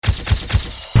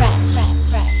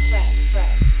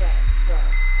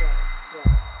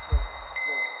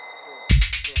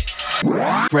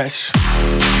Fresch.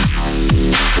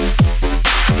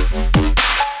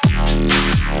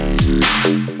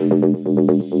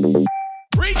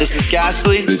 This is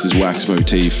Ghastly. This is Wax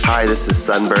Motif. Hi, this is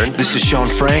Sunburn. This is Sean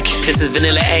Frank. This is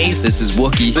Vanilla Ace. This is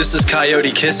Wookie. This is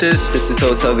Coyote Kisses. This is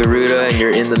Hotel Garuda, and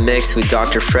you're in the mix with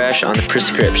Dr. Fresch on The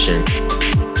Prescription.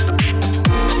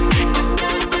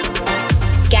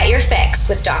 Get your fix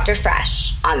with Dr.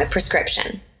 Fresch on The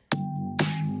Prescription.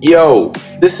 Yo,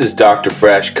 this is Dr.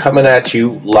 Fresch coming at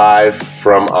you live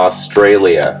from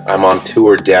Australia. I'm on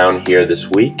tour down here this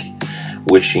week.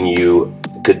 Wishing you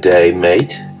good day,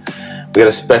 mate. We got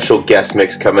a special guest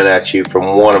mix coming at you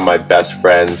from one of my best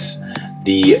friends,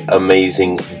 the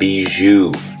amazing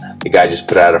BIJOU. The guy just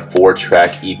put out a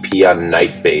 4-track EP on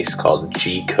Night Bass called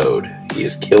G Code. He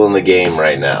is killing the game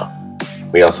right now.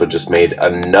 We also just made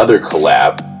another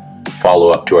collab,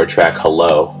 follow-up to our track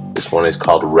Hello. This one is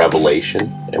called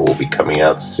Revelation and will be coming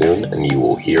out soon, and you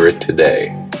will hear it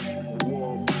today.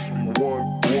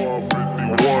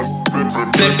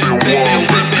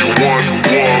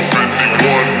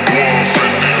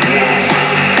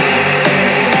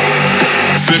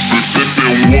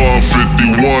 Sipping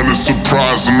 151 is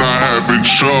surprising I haven't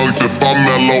chugged. If I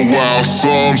mellow out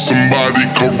somebody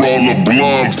could roll a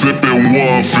blunt. Sipping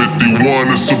 151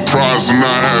 is surprising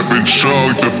I haven't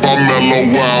chugged. If I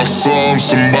mellow out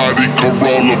somebody could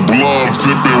roll a blunt.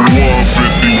 Sipping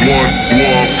 151,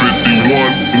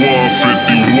 151,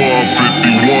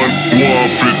 151,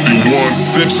 151.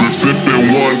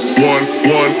 Sipping 1. Sipping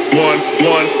 151,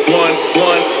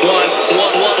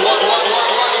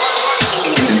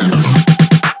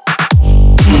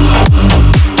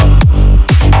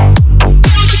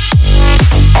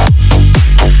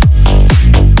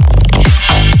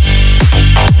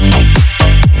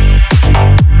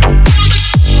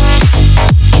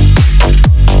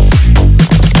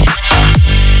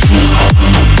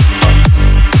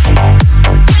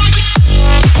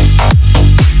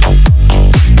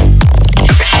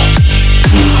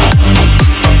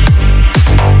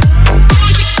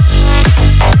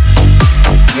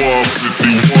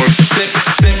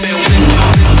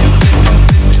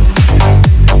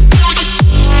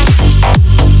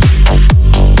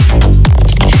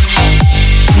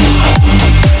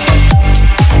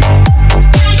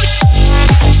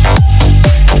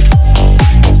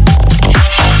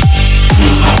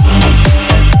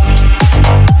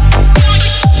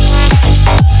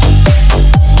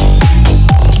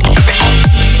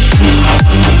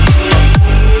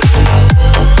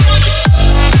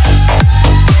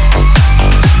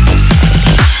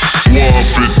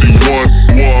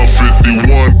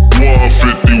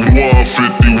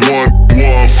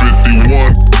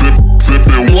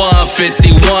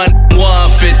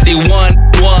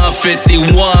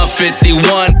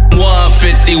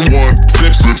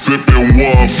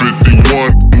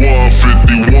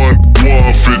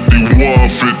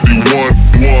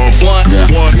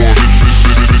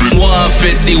 151,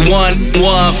 51, 151,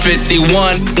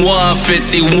 151,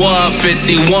 151,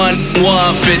 51,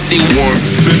 151.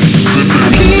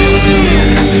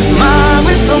 My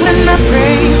whisper when I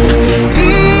pray.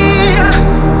 Here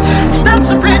starts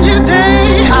a brand new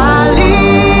day. I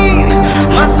lead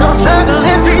my soul struggle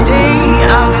every day.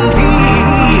 I'm in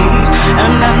peace,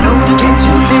 and I know you can't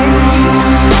too late.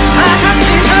 I got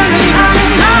vision and light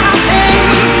in my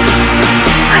face.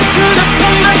 I stood up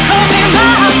from my cold in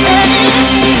my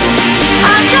faith. I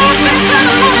got vision and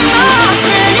light in my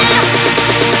face.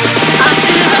 I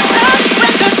see the sun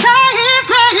when the sky is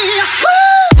gray. Woo!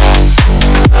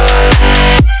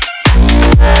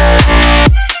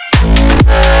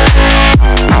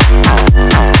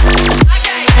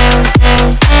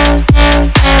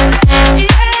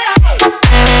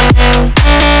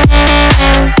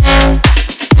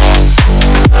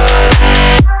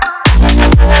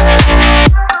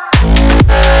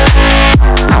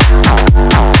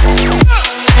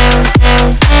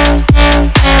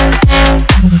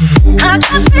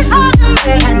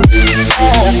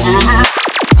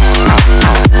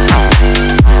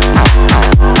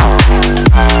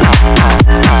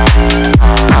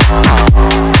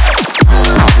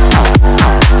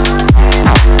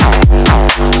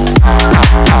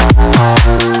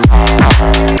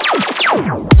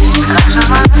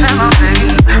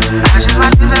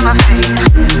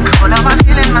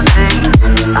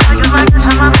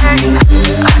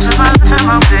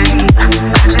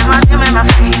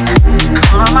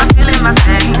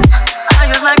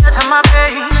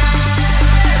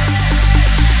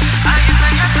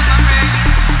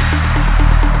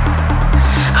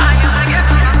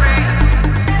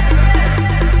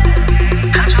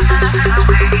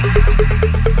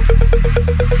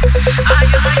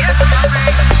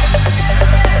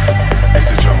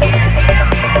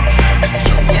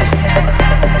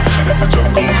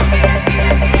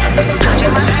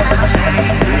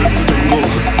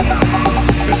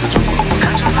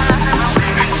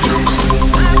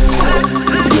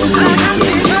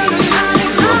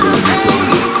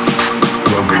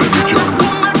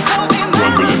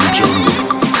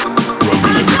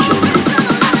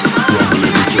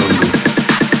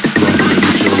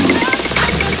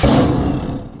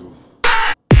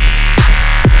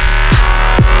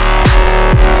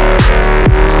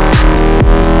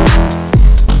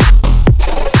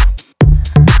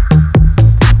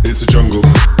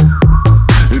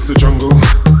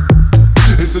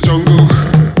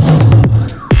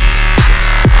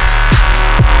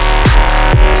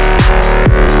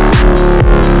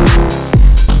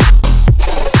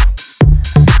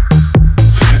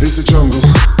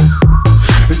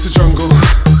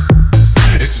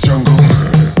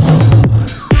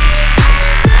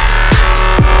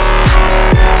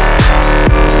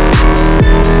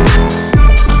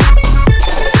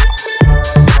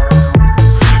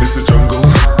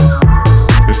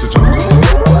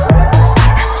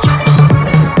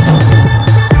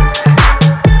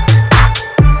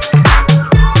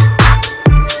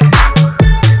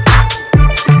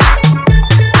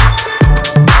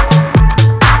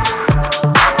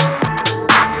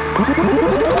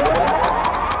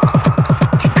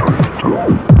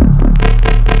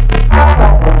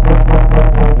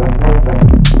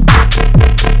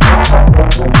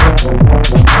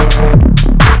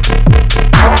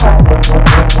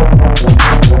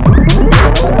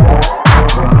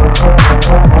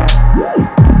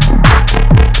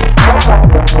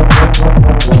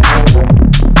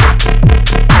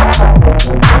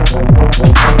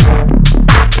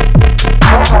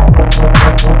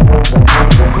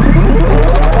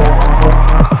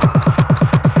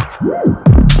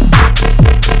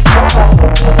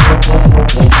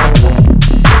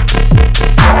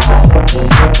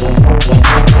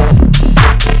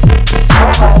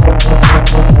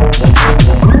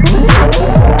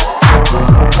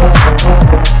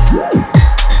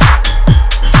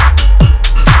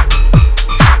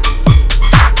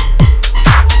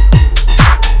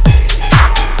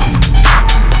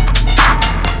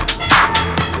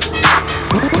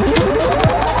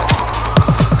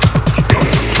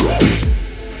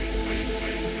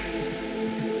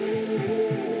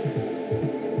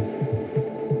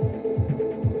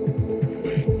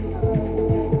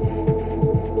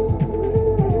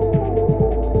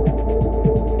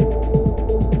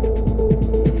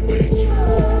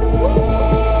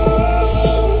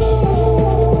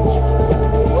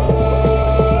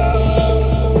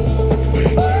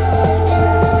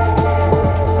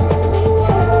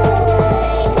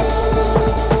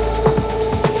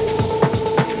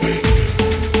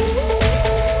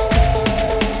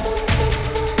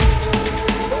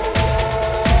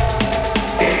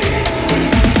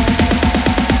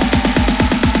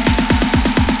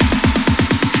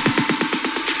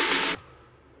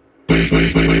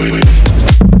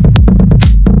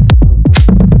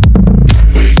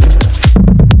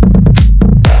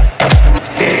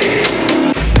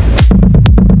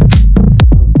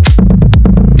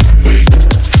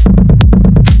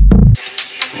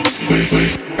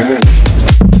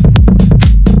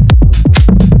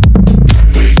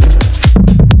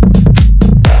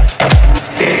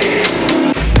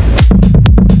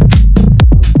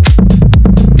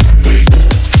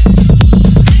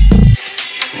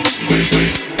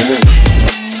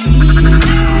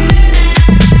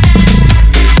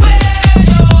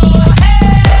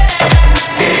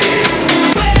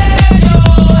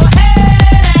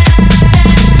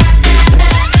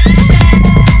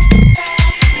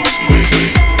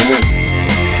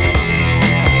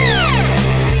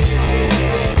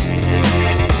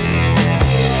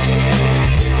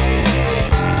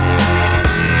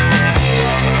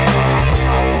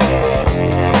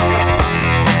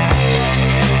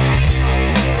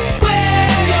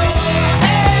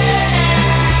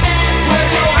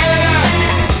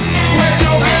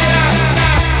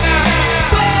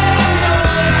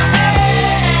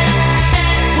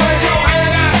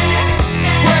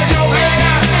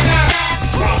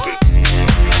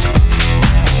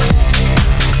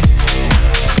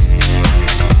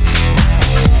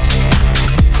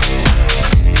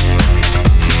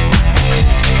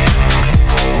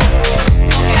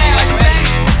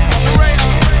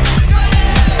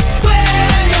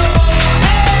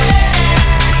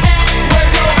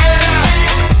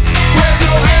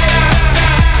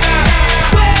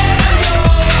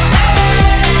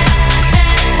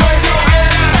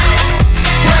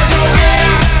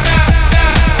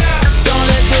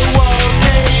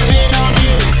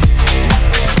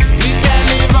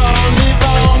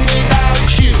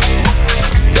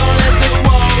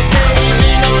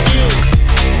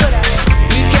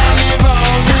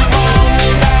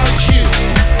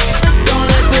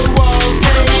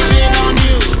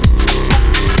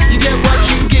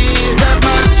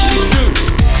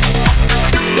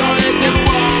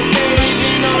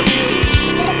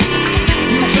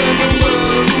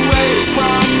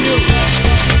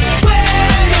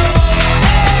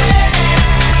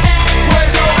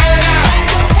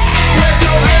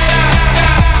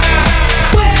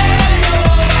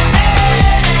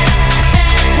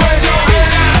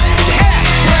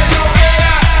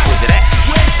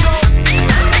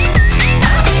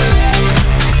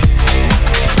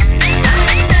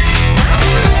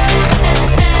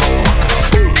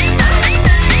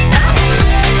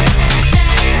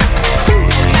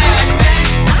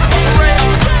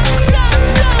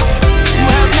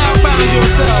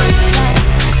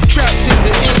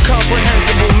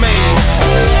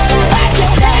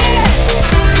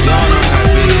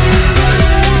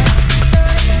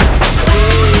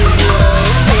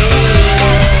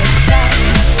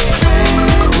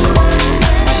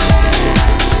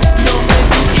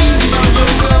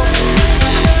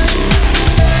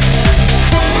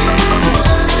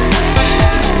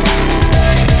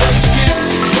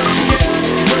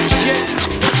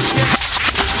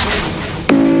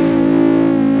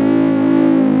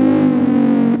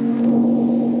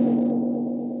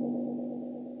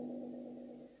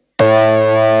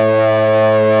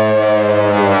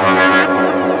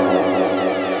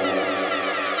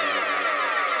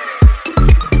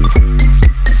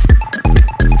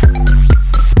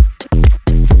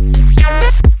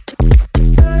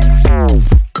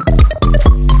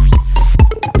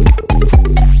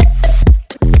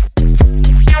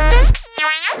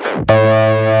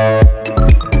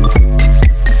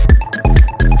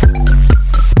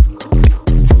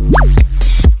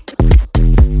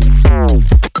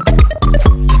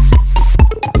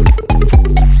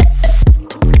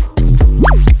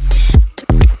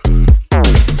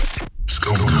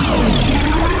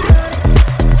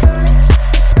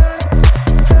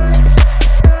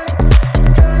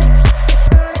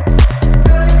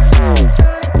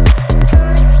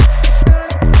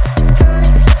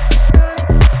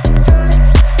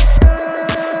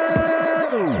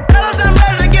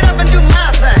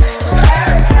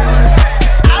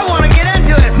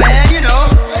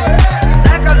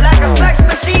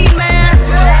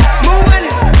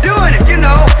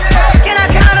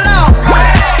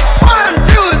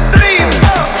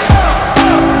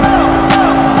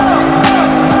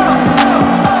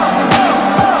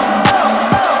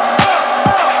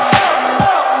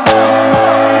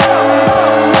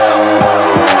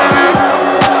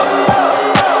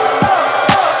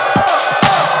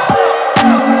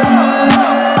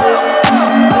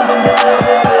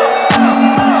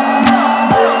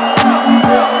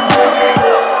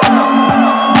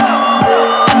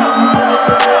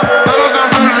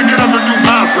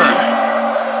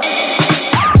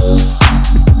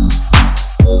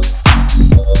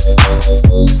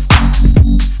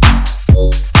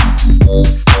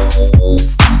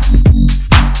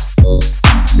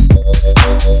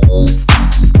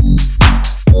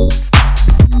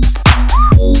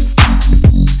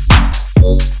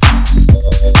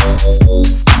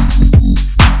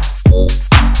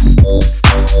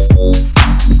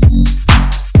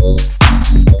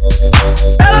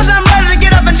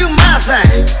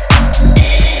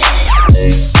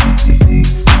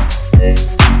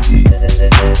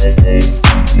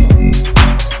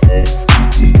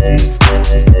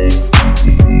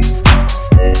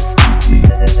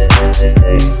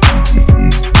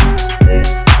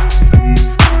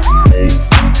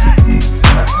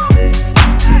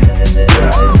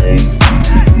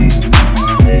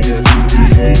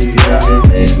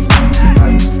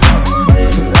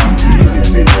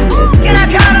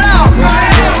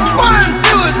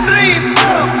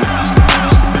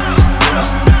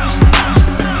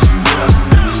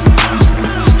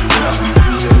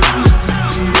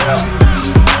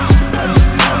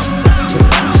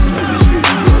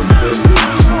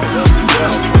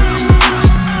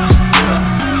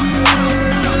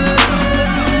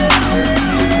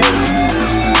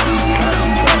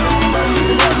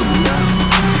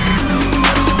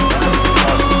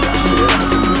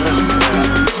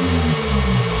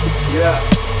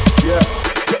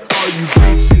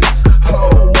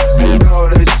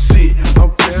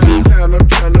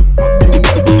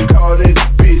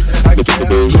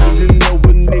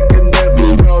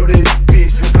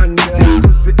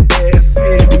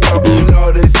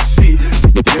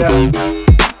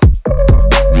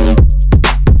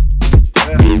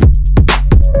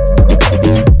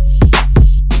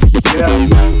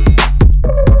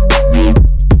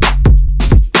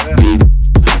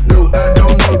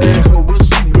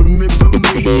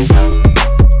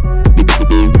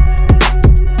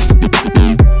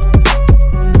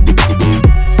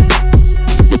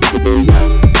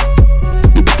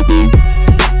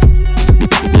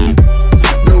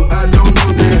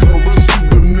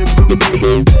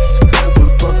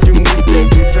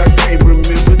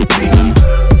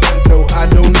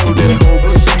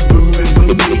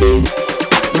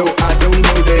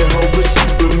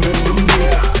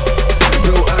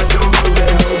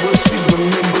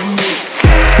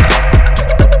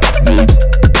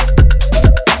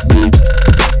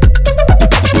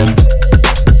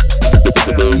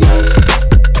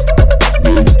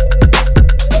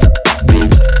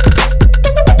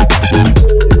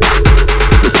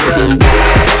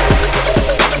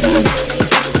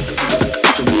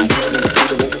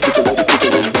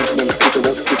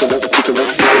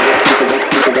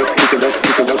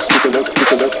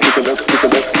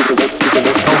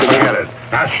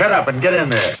 up and get in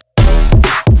there.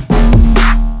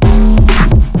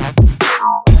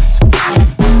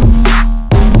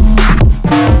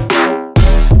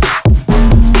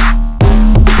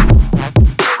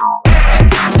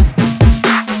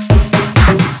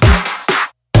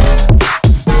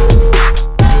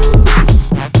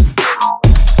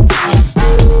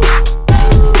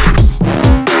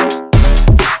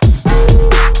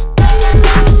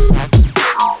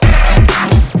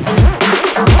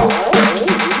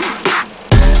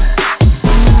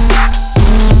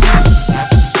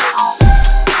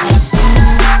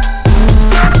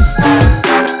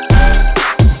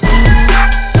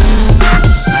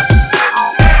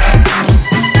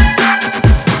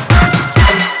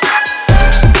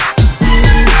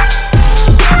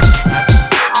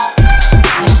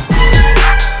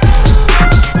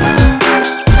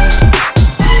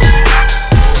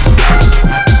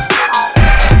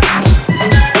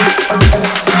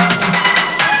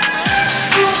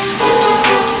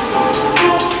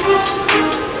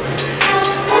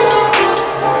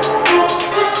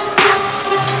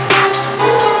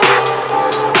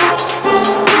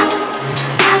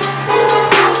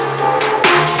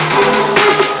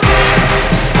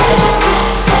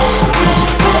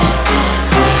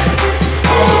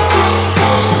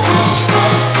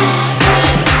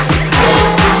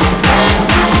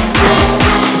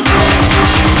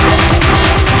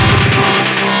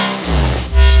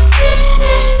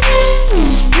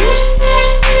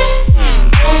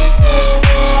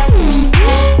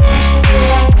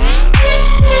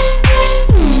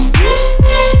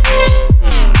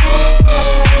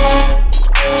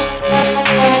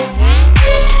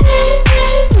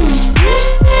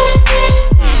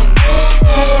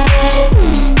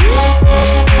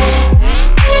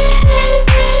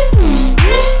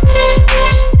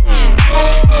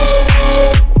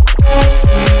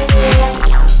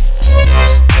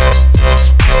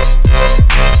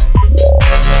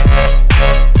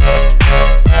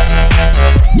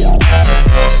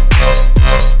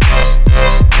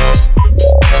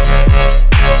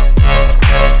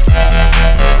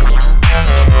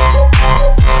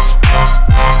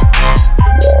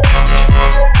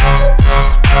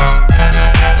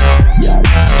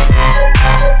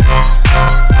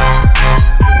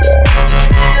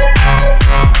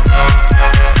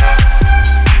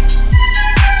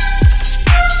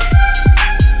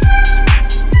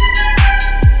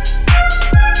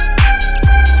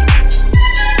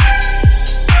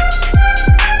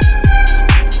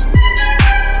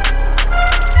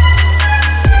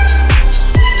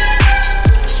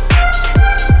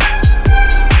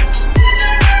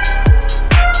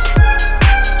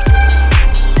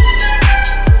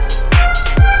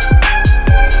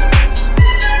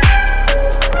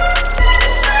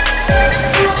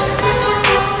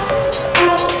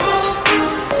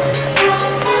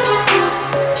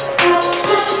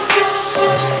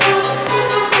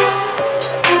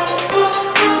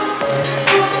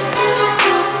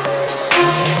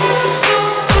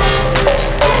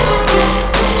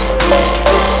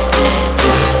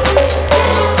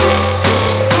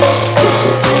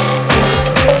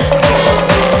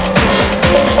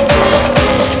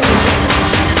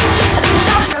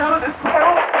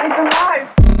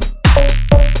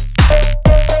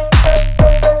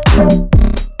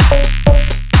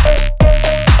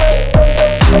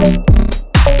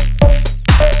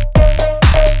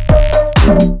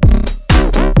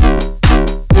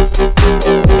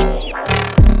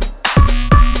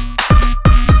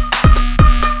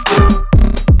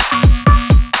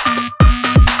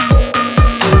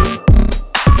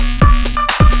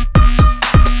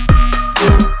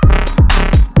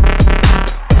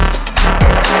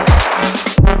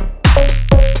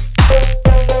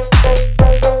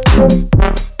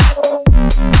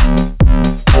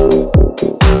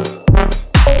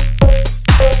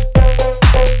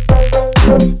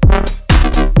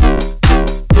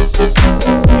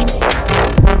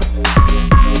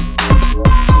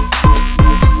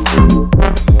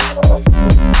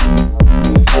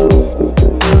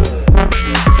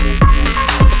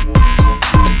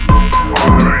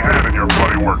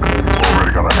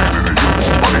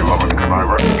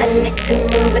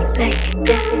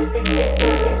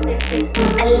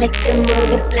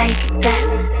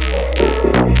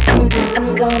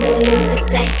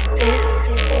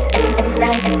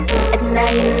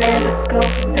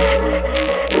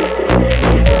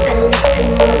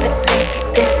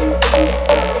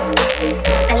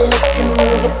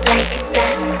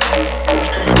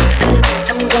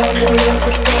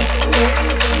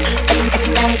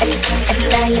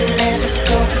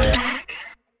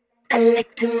 I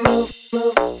like to move,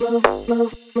 move, move,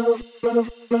 move, move, move,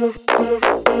 move,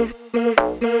 move.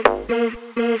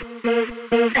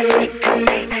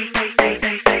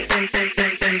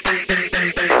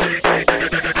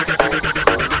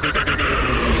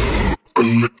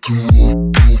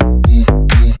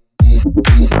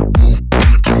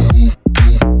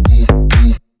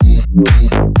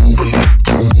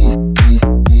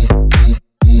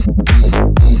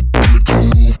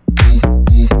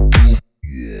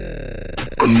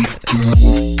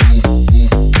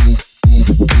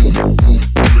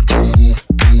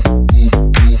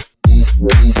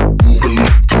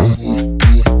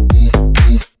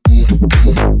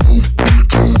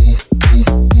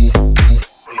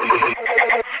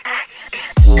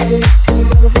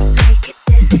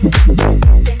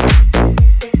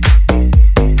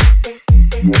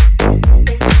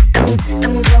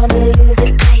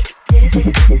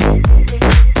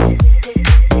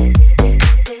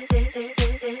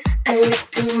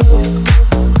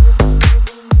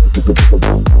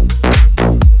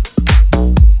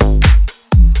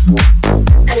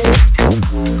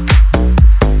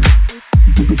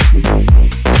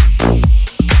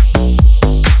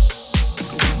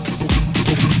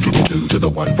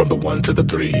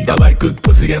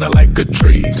 And I like good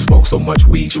trees. Smoke so much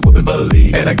weed you wouldn't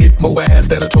believe. And I get more ass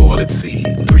than a toilet seat.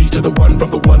 3 to the 1, from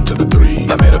the 1 to the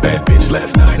 3. I met a bad bitch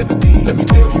last night at the D. Let me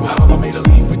tell you how I made her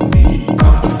leave with me.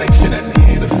 Conversation and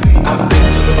Hennessy. I've been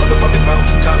to the motherfucking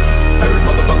mountaintop. Heard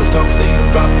motherfuckers talk, seen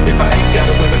them drop. If I ain't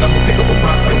got a women, I'ma pick up a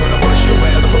rock. And when I rush your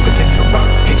ass, I'm gonna continue to rock.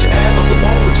 Get your ass off the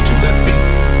wall with your 2 left feet.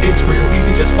 It's real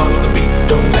easy, just follow the beat.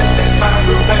 Don't let that fine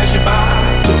girl pass you by.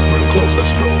 Look real close,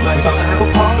 let's stroll like I'll have a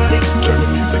party. Turn the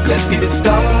music, let's get it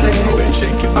started. Go ahead and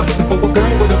shake it. I'm looking for a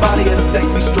girl with a body and a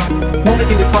sexy strut. Wanna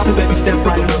get it poppin', baby, step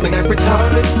right. Some girls they act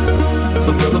retarded.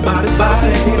 Some girls are body.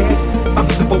 I'm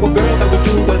looking for a girl that will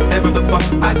do whatever the fuck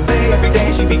I say. Every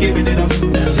day she be giving it up. Shake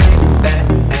that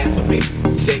ass for me.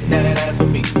 Shake that ass for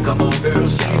me. Come on, girl,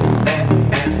 shake that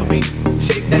ass for me.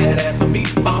 Shake that ass for me.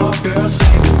 Oh, girl,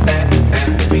 shake that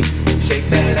ass for me. Shake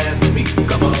that ass for me.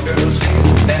 Come on, girl, shake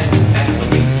that ass for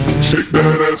me. Shake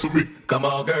that ass for me. Come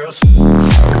on, girl.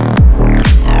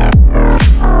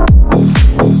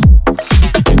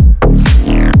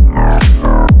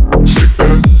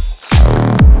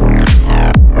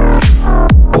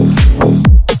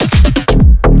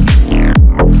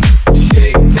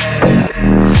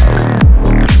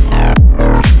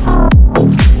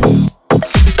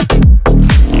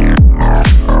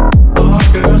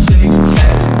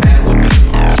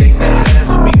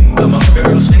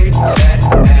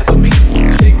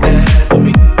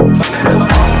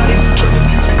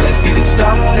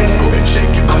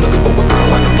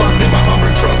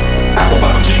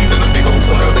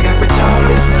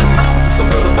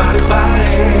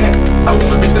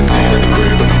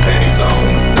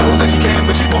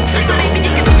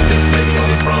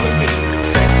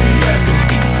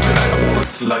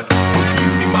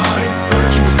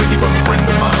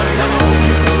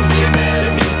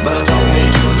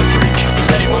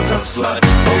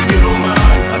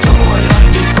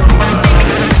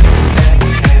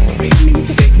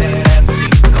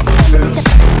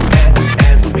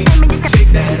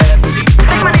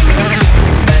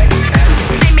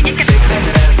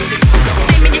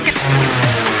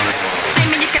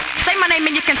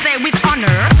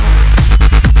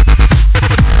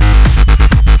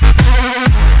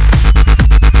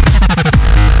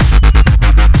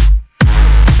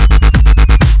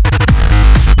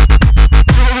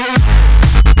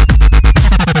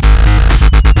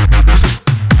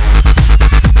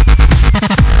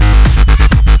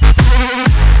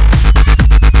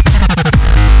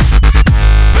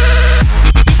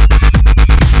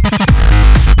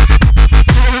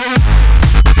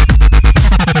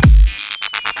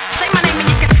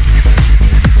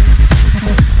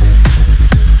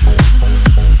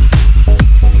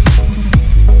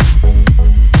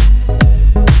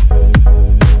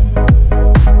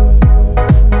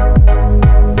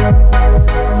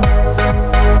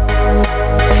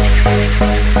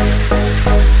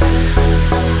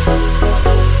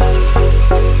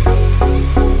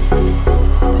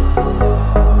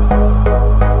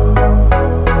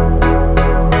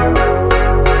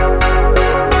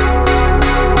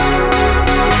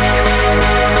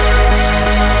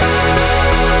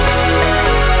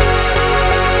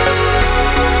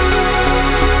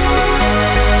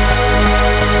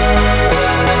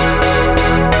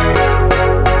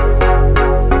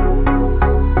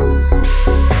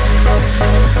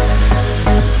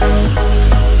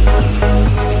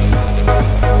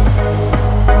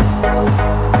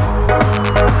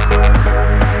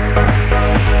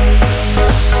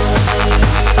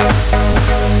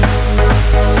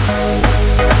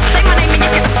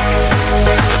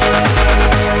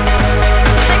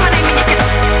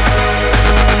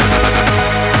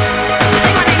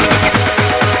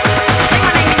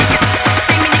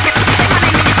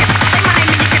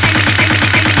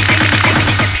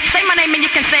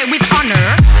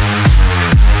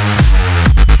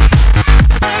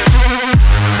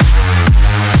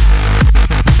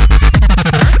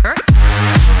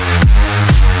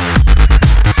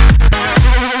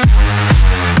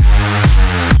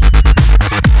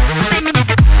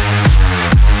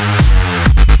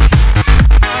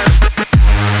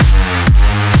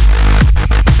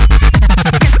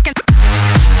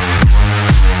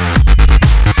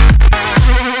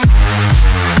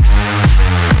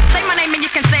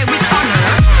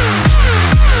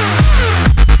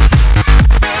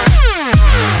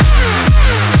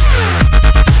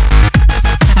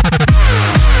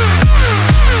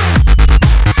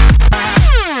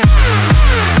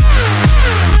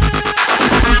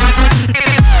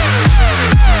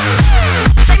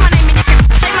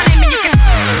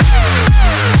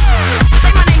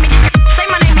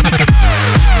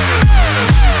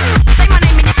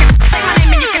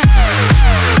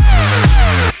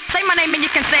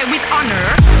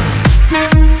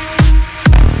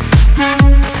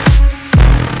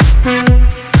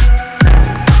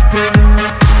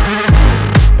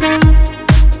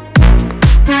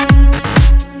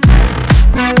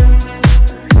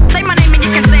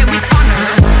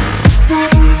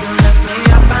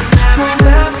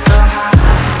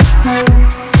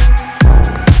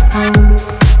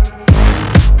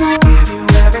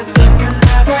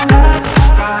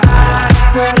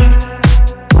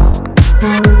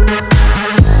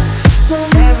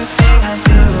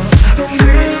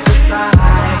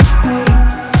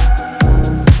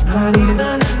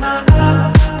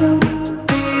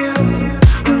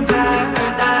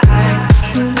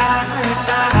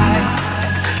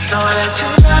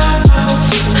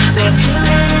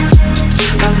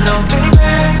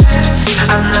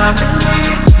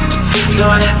 So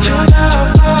I let you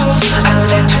love, I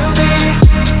let you be.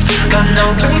 Got no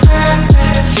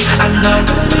regrets, I love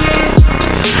me.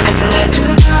 And to let you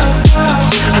go,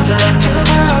 and to let you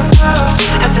go,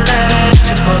 and to let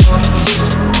you go.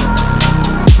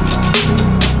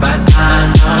 But I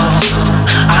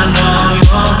know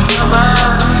you're my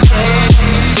mistake.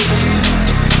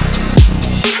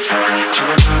 So I let you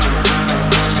go.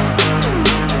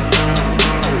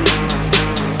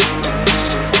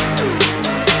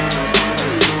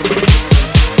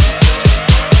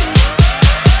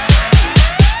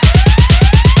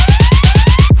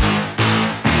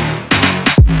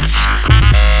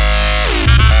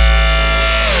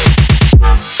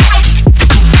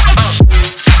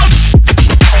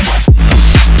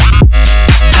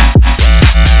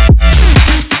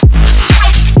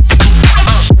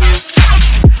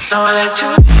 So I let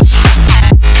you.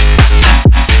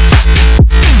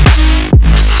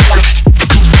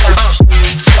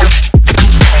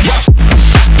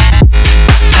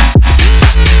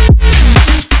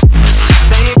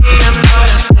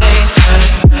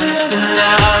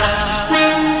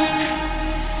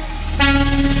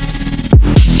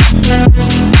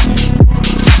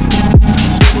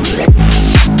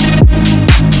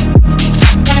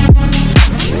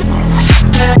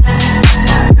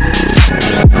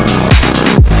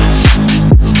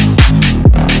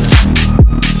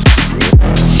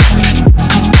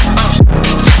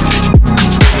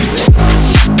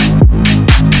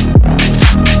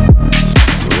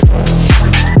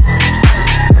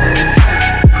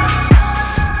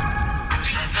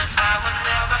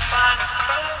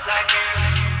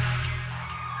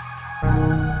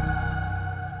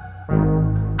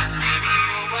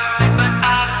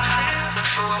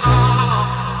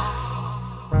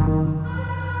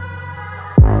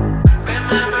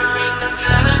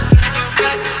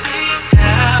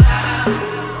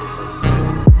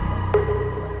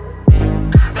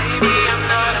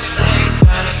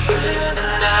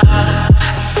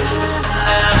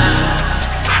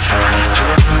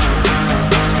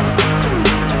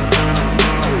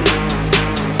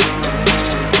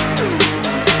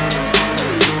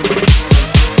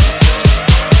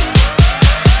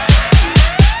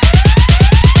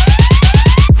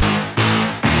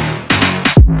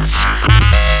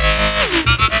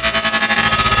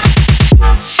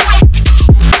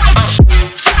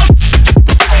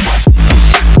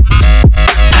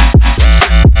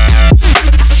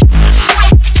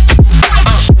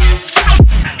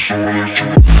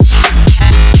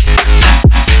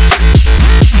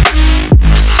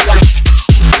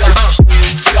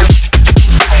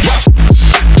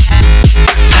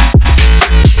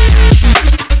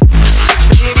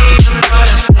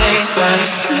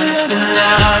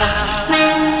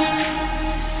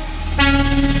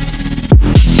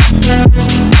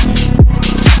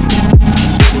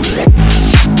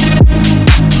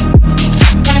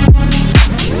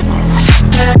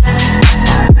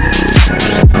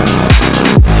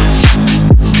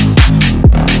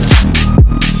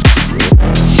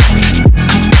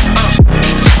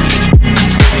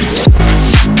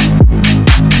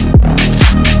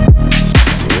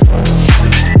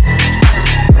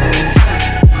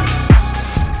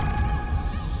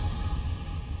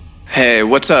 Hey,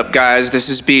 what's up, guys? This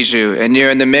is BIJOU, and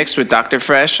you're in the mix with Dr.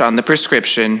 Fresch on The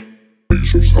Prescription.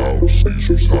 BIJOU's house,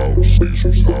 BIJOU's house,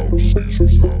 BIJOU's house,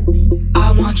 BIJOU's house.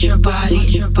 I want your body,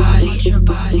 your body, your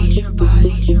body, your body,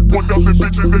 your body. 1,000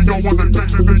 bitches, they all want the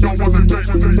Texas, they all want the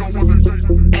Texas, they all want the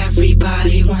Texas.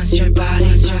 Everybody wants your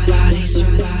bodies, your bodies, your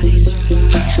bodies, your bodies.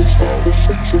 BIJOU's house,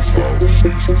 BIJOU's house,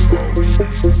 BIJOU's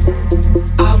house.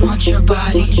 I want your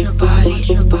body, your body,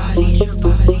 your body, your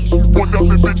body, your body.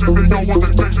 1,000 bitches, they all want the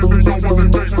Texas, they all want the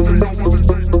Texas, they all want the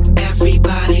Texas.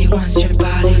 Everybody wants your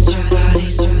bodies, your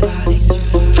bodies, your bodies.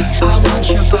 I want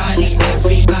your body,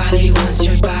 everybody wants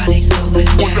your body, so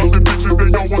let's get it. 1,000 bitches,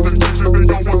 they all want the Texas, they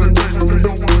all want the Texas, they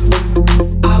all want the Texas.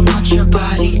 I want your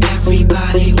body,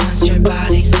 everybody wants your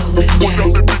body, so let's get it.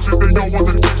 1,000 bitches, they all want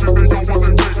the Texas, they all want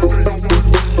the Texas, they all want the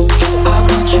Texas. I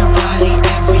want your body,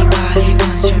 everybody.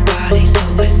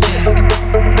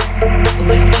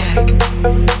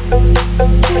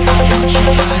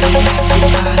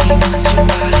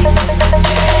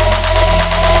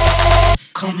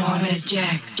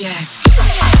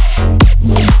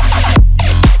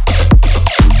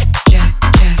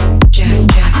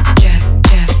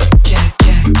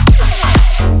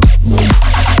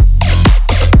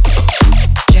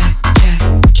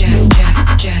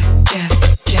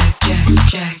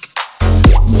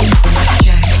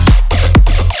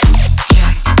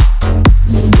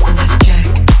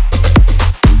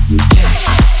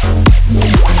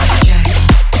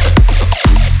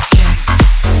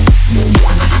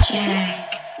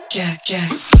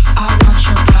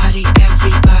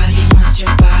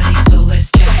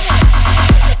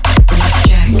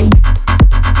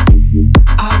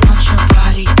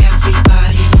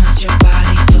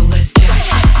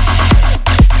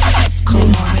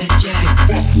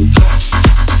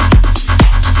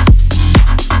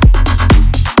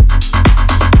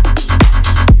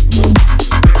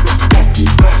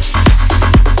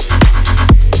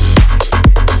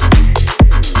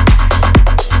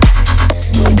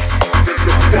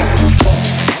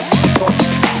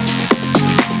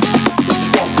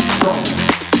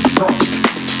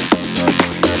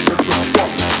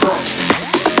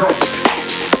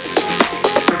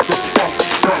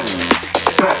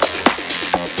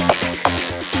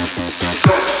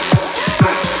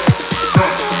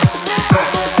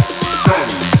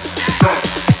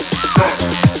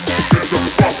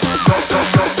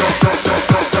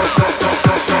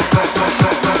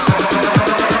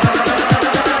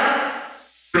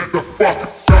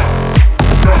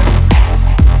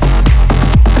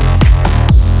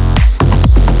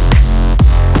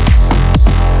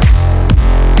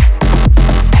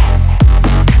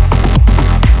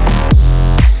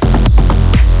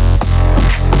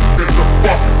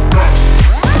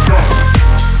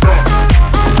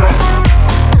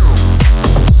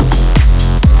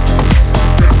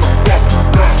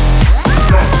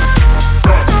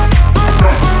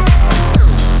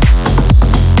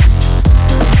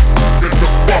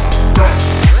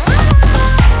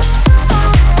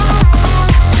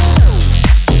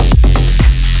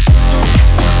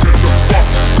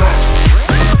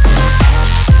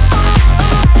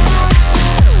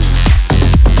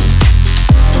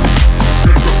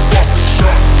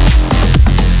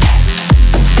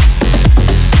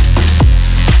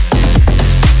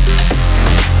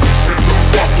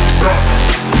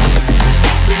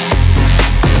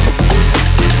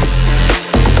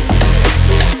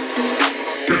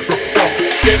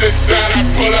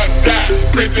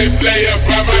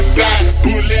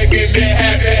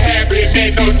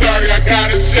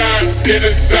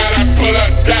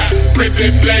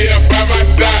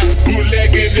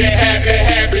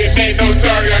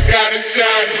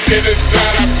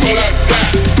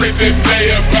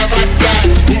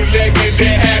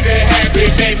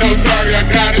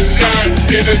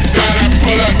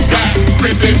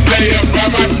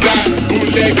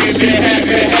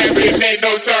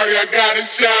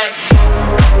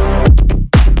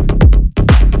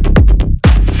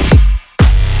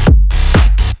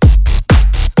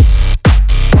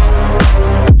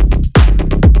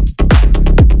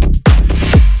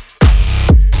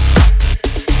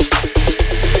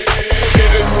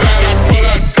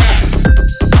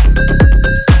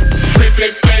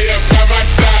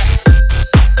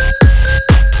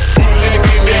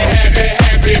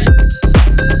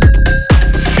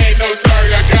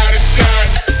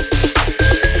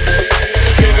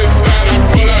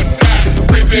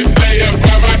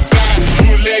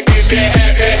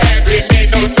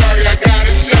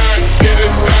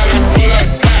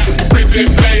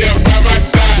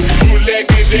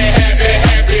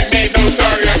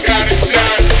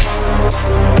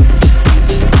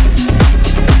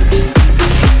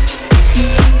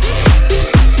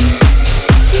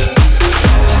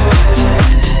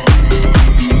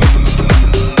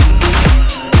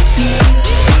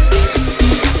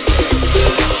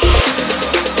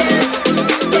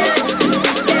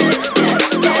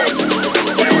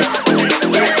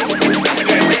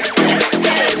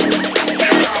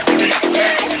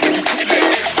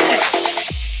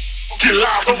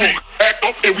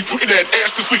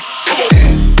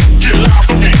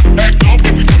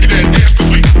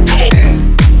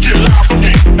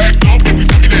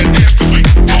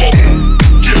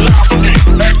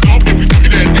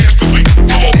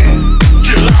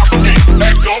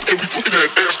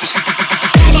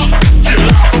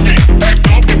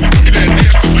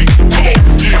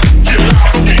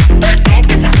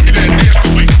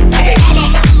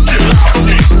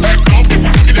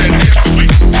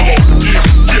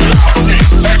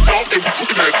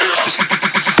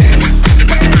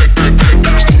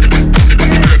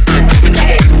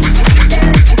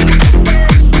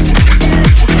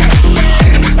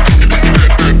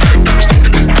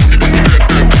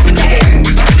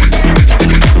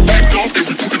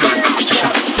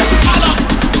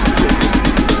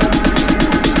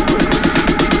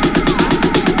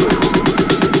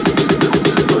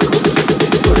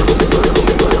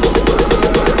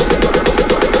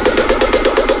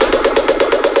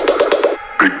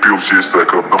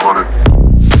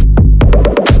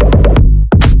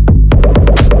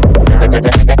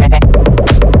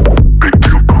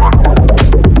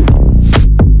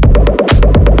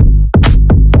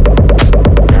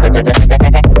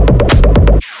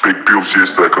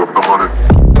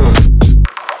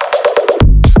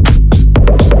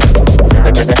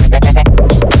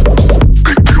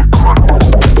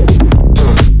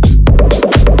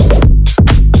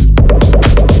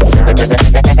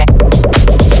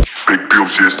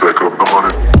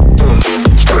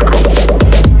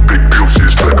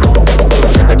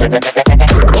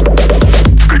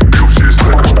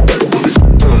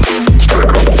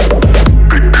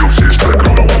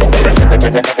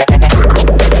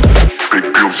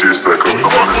 Just like a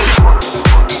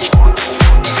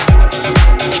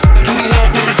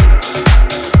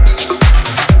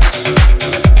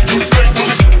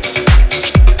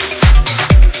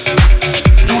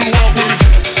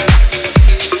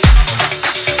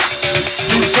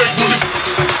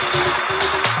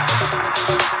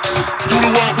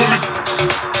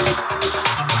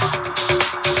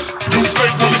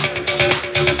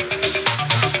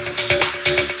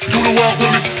the walk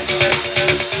with me.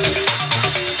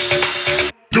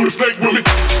 Do the snake with me.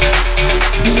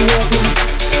 Do the walk with me.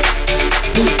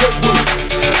 Do the step with me.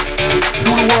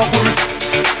 Do the walk with me.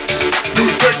 Do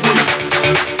the snake with me.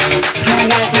 Do the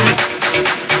walk with me.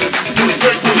 Do the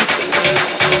snake with me.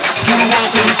 Do the walk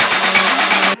with me.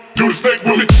 Do the snake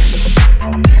with me.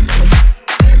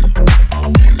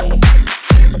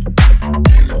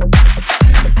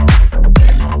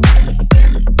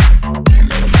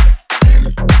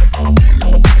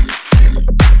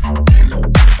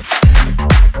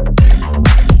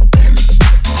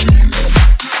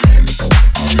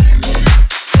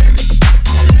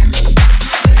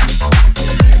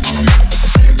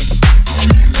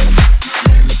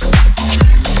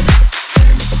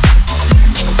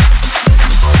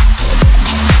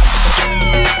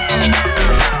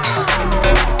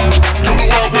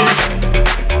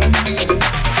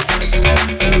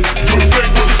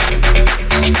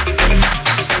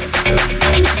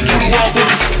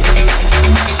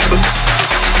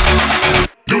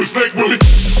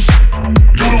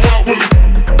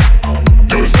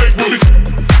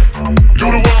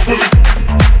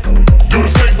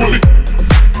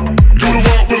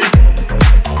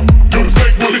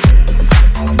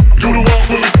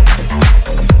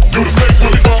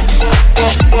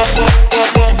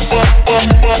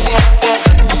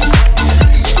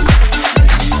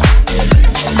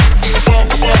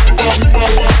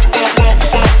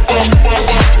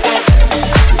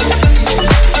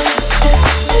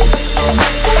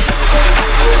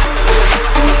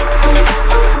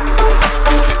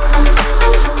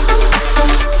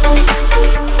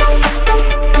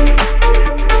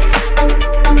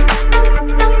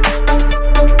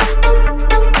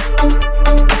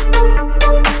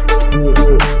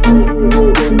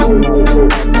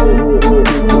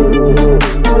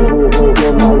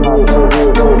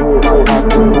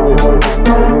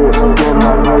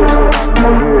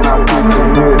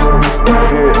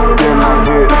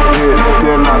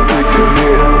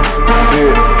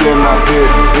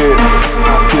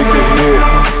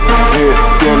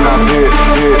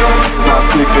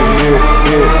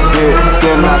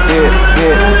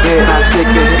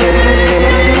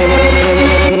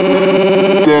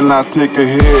 Take a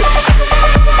hit.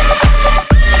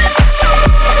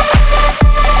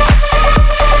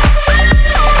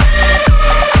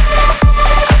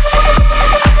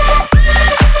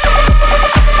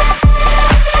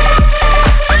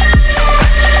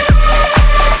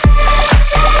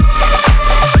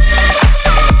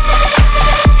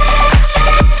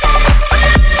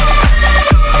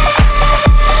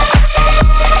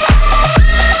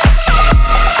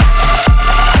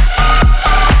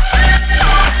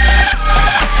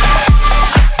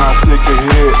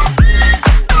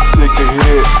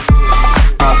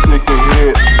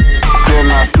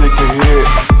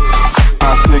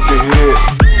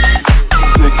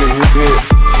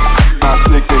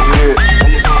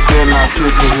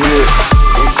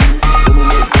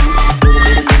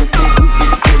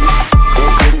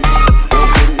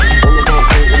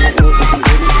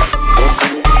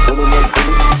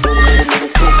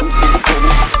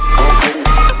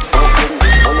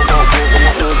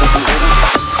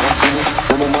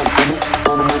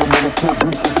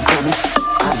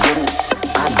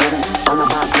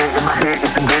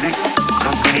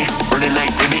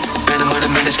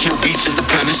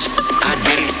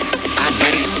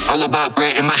 All about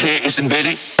bread in my head, it's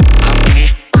embedded. I'm in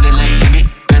it, running like Jimmy.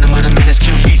 Venom with a menace,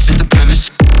 kill beats is the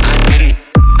premise. I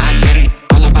get it.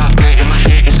 All about bread in my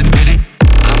head, it's embedded.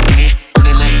 I'm in it,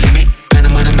 running like Jimmy.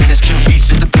 Venom with a menace, kill beats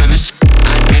is the premise.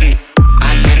 I get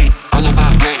it. All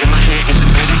about bread in my head, it's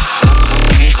embedded. I'm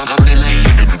in it, I'm running like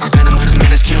Jimmy. Venom with a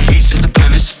menace, kill beats is the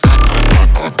premise.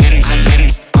 I get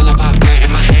it. All about bread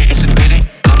in my head, it's embedded.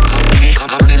 I'm in it,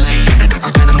 I'm running like Jimmy.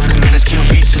 Venom with a menace, kill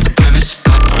beats is the premise.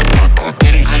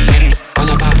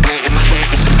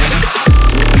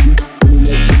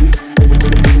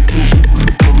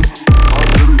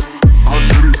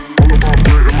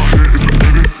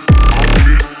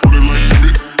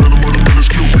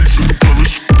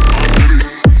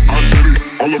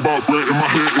 All about bread in my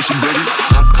head, it's embedded.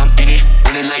 All about bread in my head, it's embedded. I'm in it,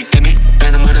 running like Emmy.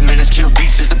 Venom with a menace, kill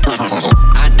beats is the premise.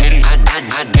 I did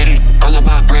it. All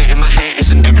about bread in my head,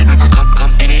 it's embedded.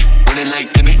 I'm in it, running like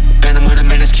Emmy. Venom with a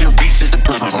menace, kill beats is the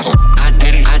premise. I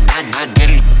did it.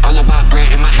 All about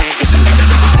bread in my head, it's embedded.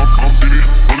 I'm in it,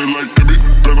 running like Emmy.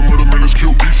 Venom with a menace,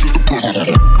 kill beats is the premise.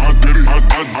 I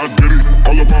did it.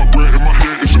 All about bread in my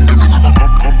head, it's embedded.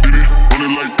 I'm in it,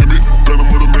 running like Emmy. Venom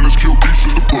with a menace, kill beats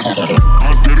is the premise. I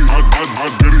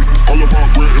did it. All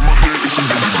about bread in my head, it's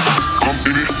embedded. I'm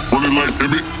in it, running like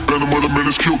Emmy. Venom with a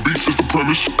menace, kill beats is the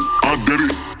premise. I did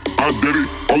it. steady.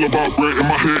 All about bread in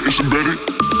my head, it's embedded.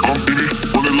 I'm in it,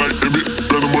 running like Emmett.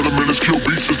 Venom of the menace, kill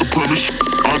beats is the premise.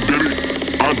 I did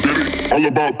it. All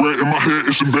about bread in my head,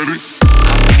 it's embedded.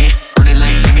 I'm in it, running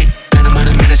like Emmett. Venom of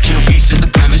the menace, kill beats is the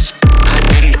premise. I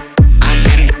did it.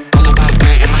 All about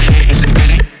bread in my head, it's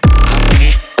embedded. I'm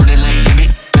in it, running like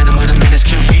Emmett. Venom of the menace,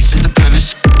 kill beats is the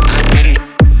premise. I did it.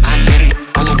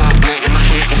 All about bread in my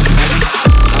head, it's embedded.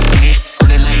 I'm in it,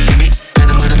 running like Emmett.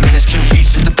 Venom of the menace, kill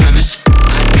beats is the premise.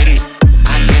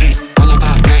 I did it. All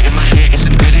about bread in my head, it's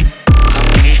embedded.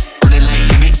 I'm in it, running like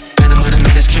Emmett. Venom of the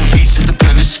menace, kill beats is the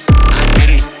premise. I did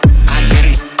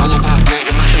it. All about bread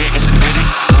in my head, it's embedded.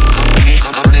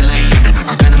 I'm running like Emmett.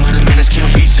 Venom of the menace, kill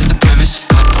beats is the premise.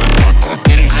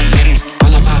 I did it.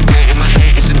 All about bread in my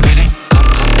head, it's embedded.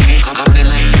 I'm running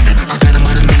like Emmett. Venom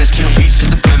of the menace, kill beats is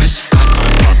the premise. I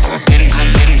did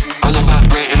it. All about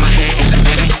bread in my head, it's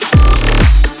embedded.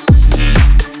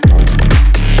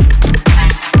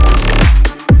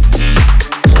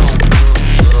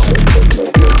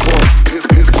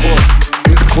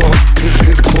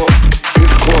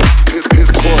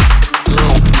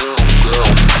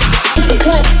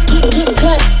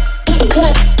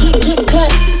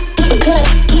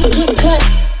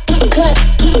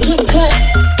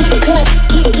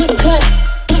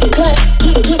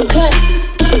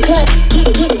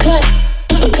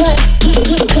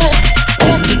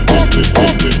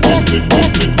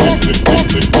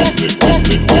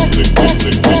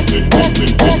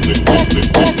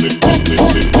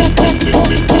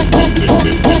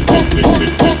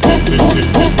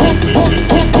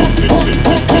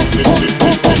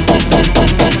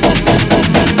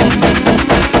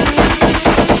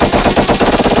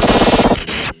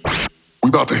 We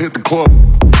about to hit the club.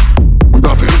 We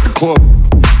about to hit the club.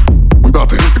 We about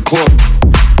to hit the club.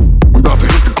 We about to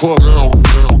hit the club.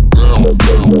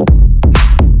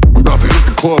 We about to hit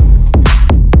the club.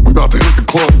 We about to hit the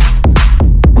club.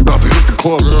 We about to hit the club. We about to hit the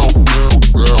club. We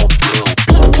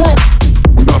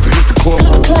about to hit the club.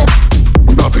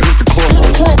 We about to hit the club. We about to hit the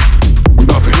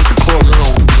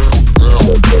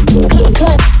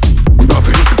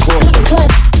club. We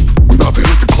about to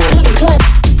hit the club.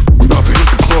 We about to hit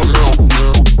the club.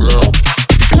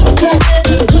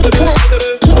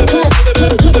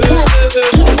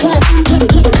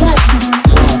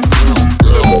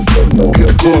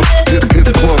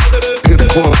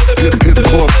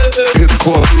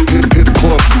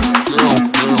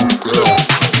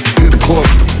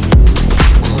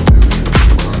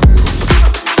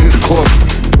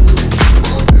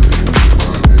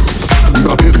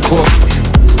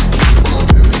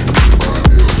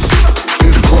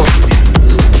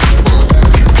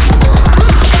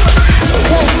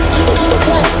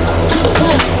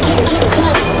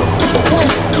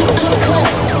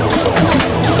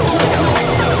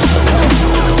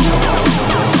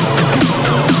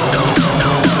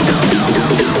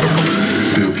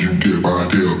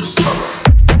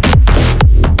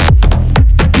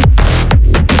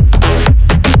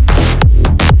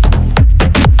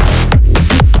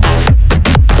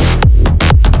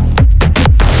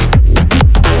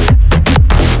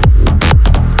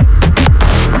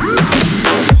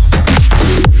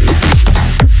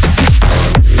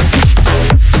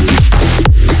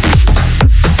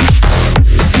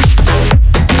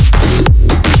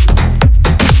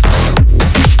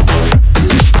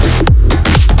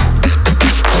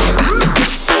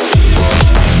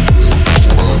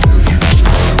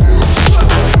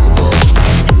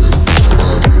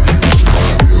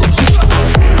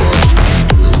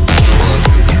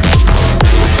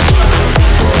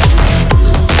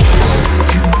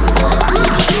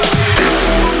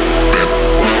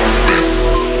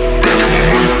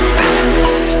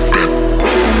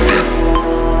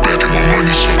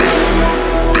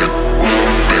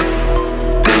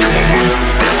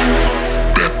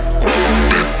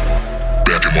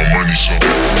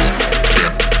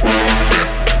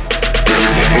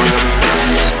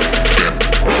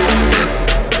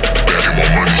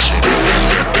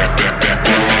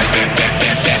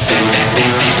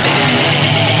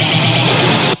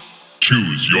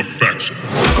 Choose your faction.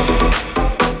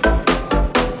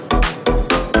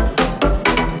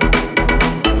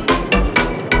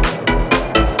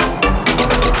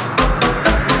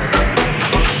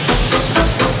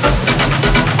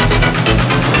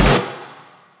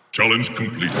 Challenge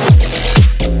complete.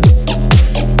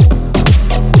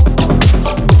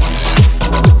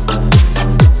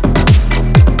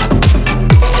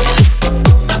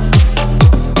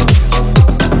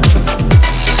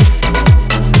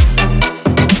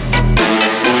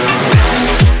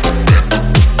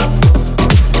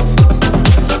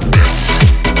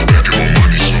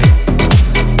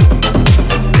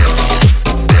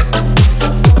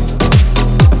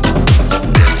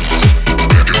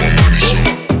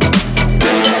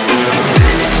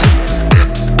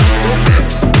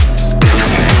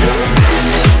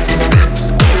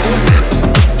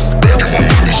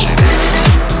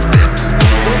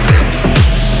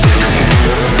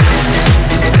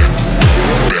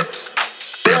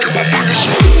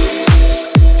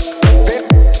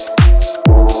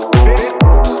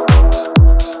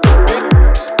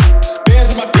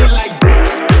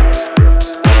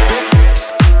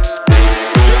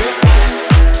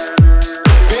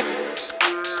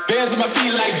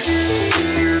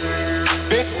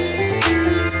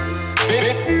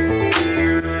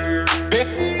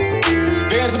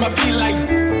 feet like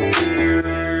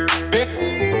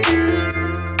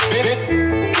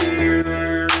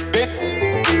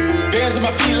bears on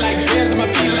my feet like bears on my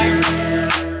feet like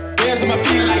bears on my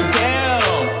feet like down.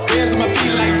 Bears on my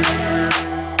feet like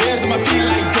bears on my feet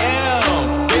like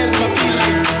down. Bears on my feet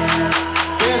like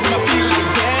bears on my feet like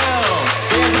down.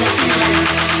 Bears on my feet like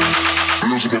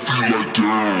bears on my feet like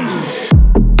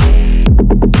down.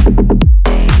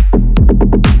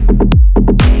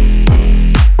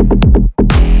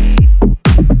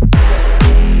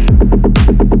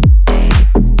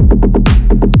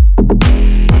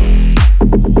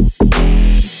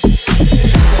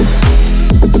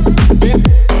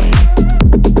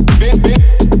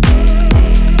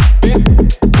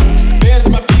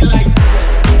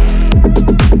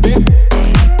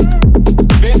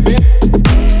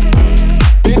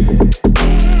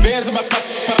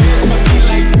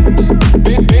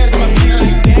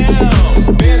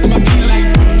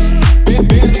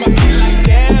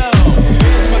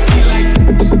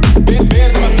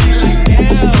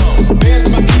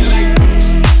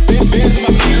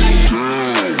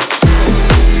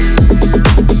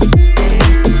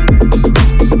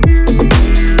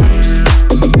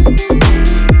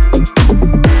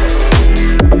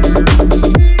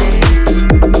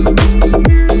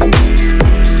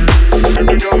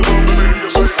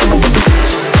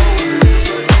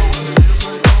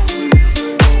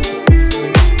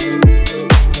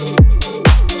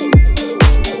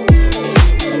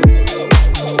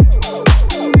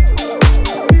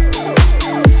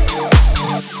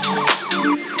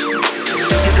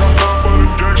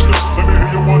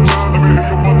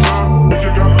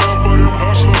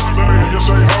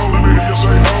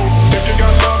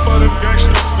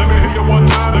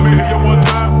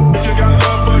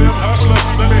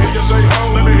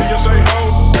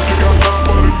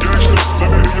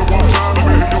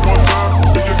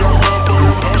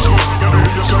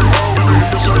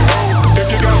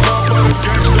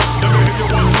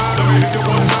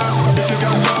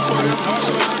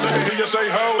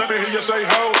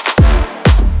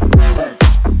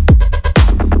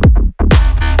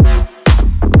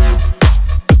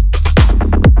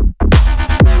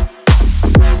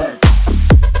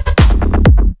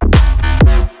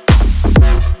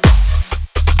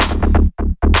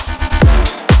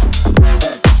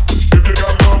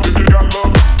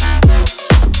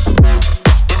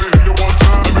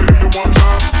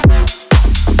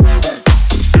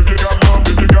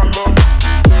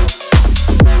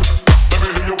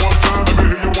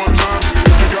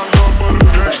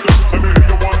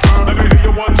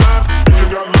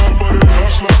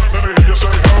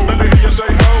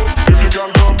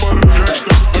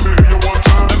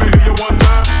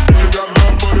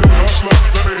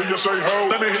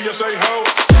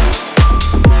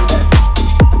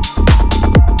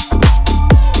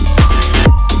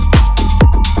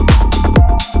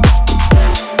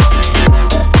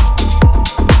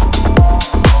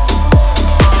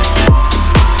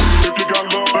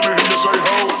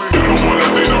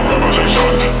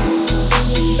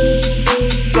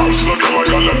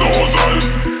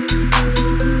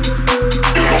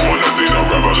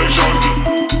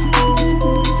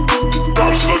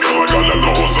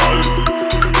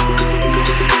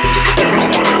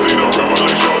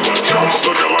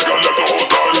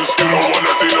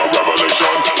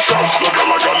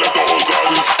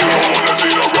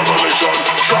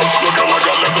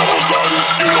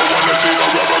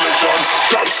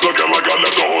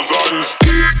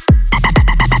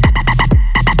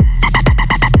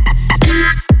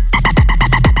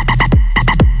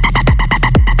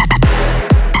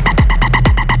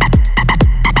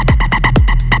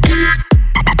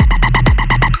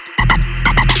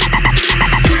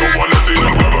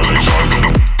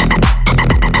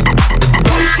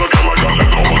 Look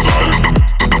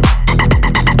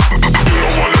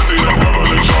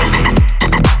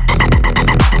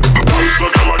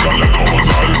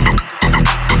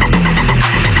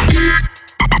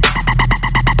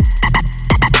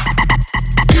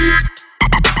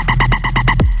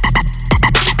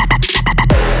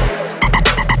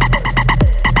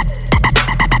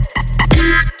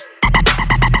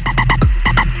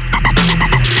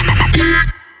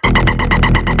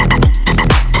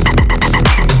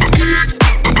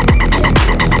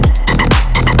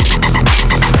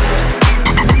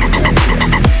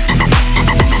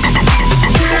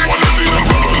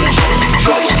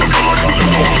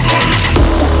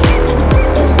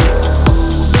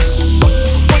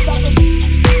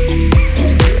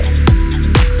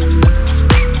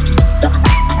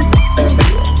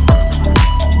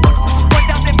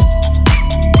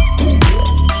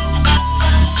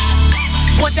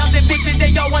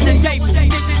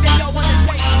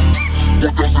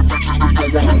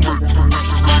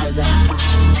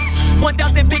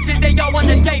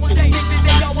table. Bitches,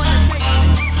 they all on the table.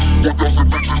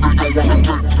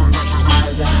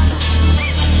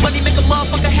 Money make a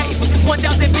motherfucker hate.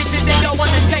 1,000 bitches, they all on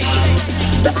the table.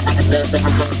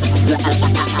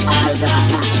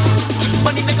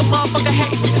 Money make a motherfucker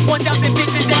hate. 1,000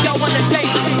 bitches, they all on the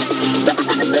table.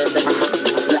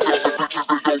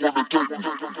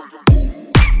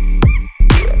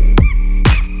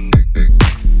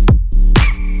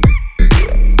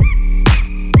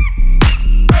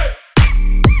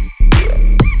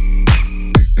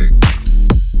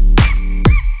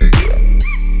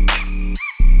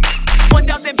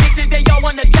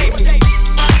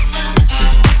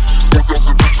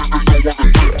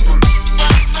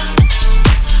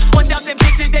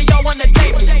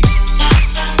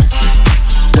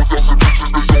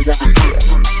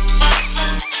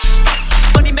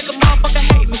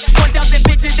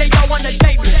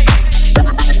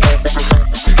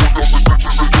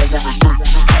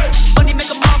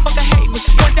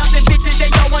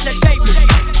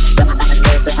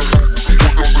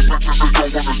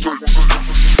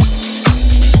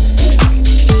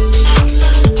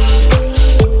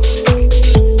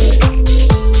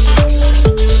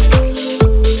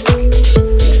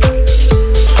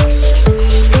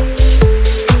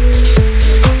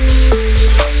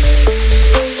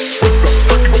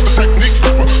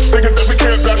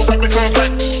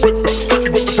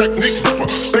 Technique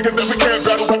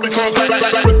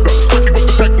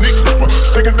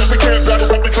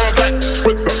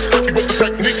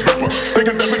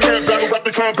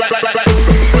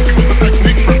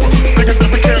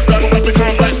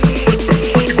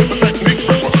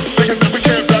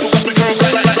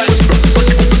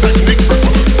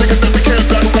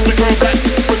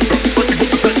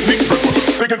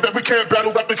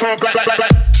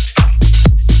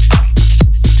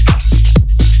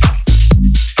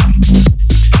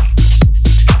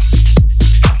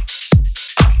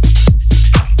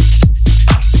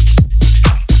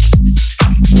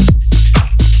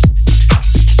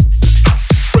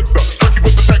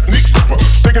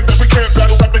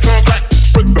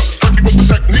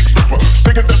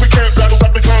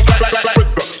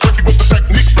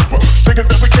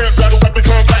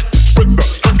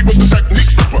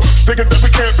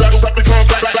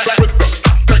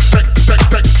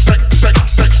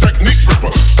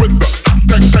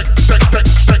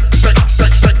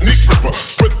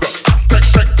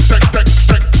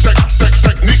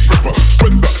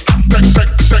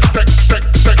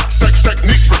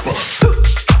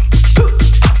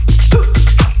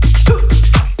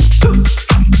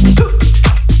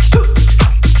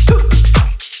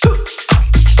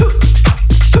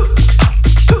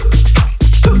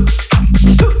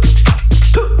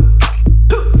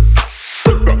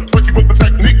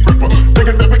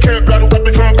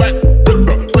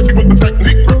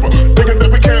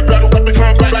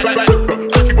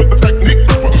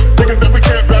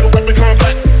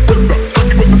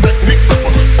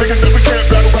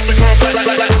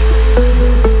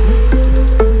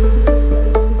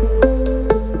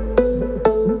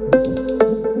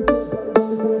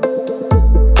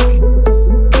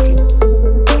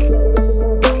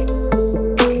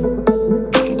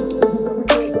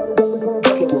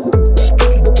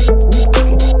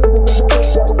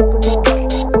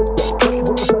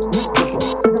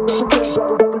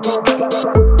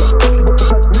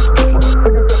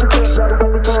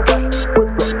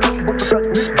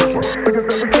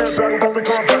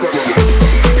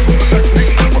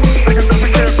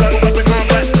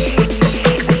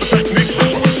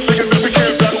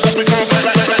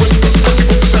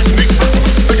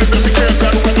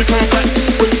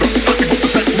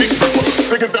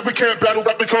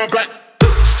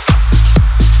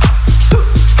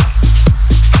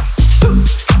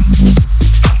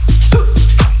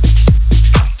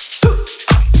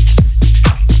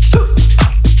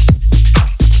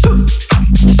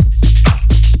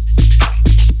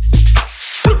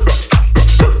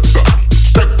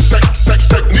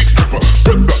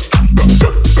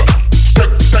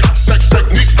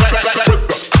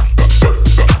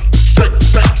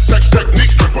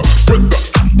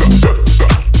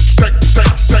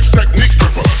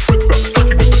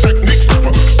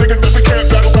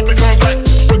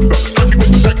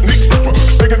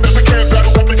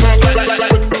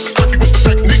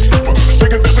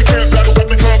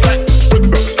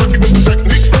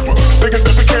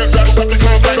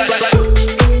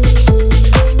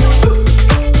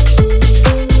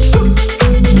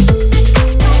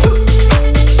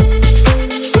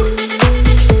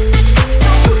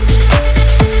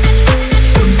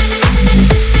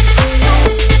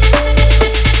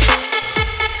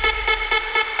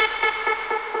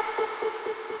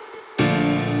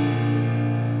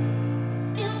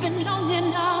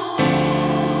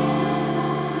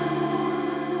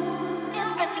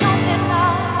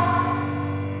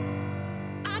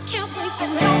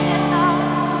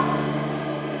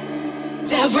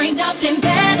There ain't nothing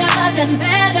better than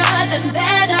better than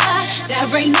better.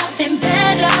 There ain't nothing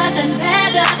better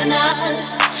than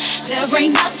us. There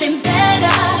ain't nothing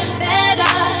better,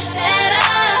 better, better.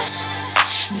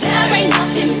 There ain't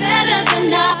nothing better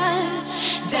than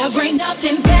us. There ain't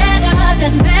nothing better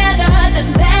than better.